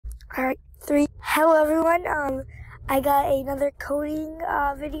Alright, three. Hello everyone, I got another coding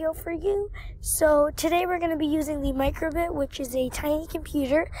video for you. So today we're going to be using the Microbit, which is a tiny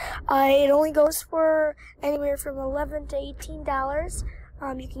computer. It only goes for anywhere from $11 to $18.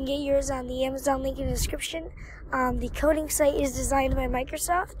 You can get yours on the Amazon link in the description. The coding site is designed by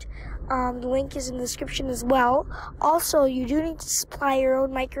Microsoft. The link is in the description as well. Also, you do need to supply your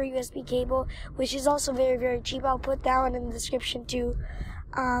own micro USB cable, which is also very, very cheap. I'll put that one in the description too.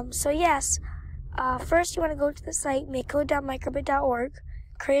 First you want to go to the site, makecode.microbit.org,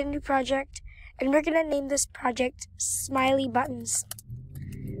 create a new project, and we're going to name this project Smiley Buttons.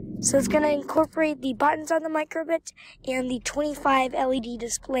 So it's going to incorporate the buttons on the Microbit and the 25 LED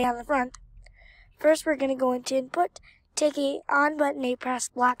display on the front. First we're going to go into input, take a on button, a press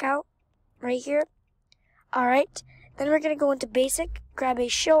block out, right here. Alright, then we're going to go into basic, grab a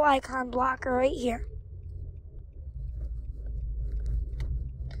show icon blocker right here.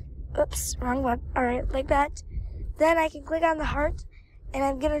 Oops, wrong one. Alright, like that. Then I can click on the heart, and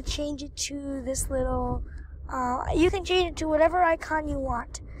I'm going to change it to this little, you can change it to whatever icon you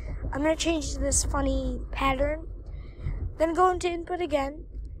want. I'm going to change it to this funny pattern. Then go into input again,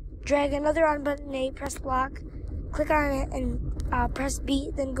 drag another on button A, press block, click on it, and press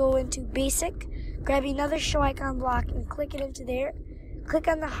B, then go into basic, grab another show icon block, and click it into there. Click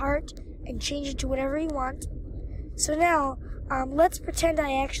on the heart, and change it to whatever you want. So now, let's pretend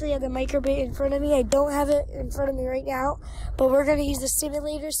I actually have the Microbit in front of me. I don't have it in front of me right now, but we're going to use the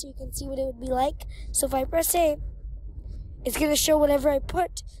simulator so you can see what it would be like. So if I press A, it's going to show whatever I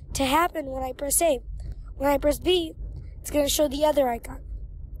put to happen when I press A. When I press B, it's going to show the other icon.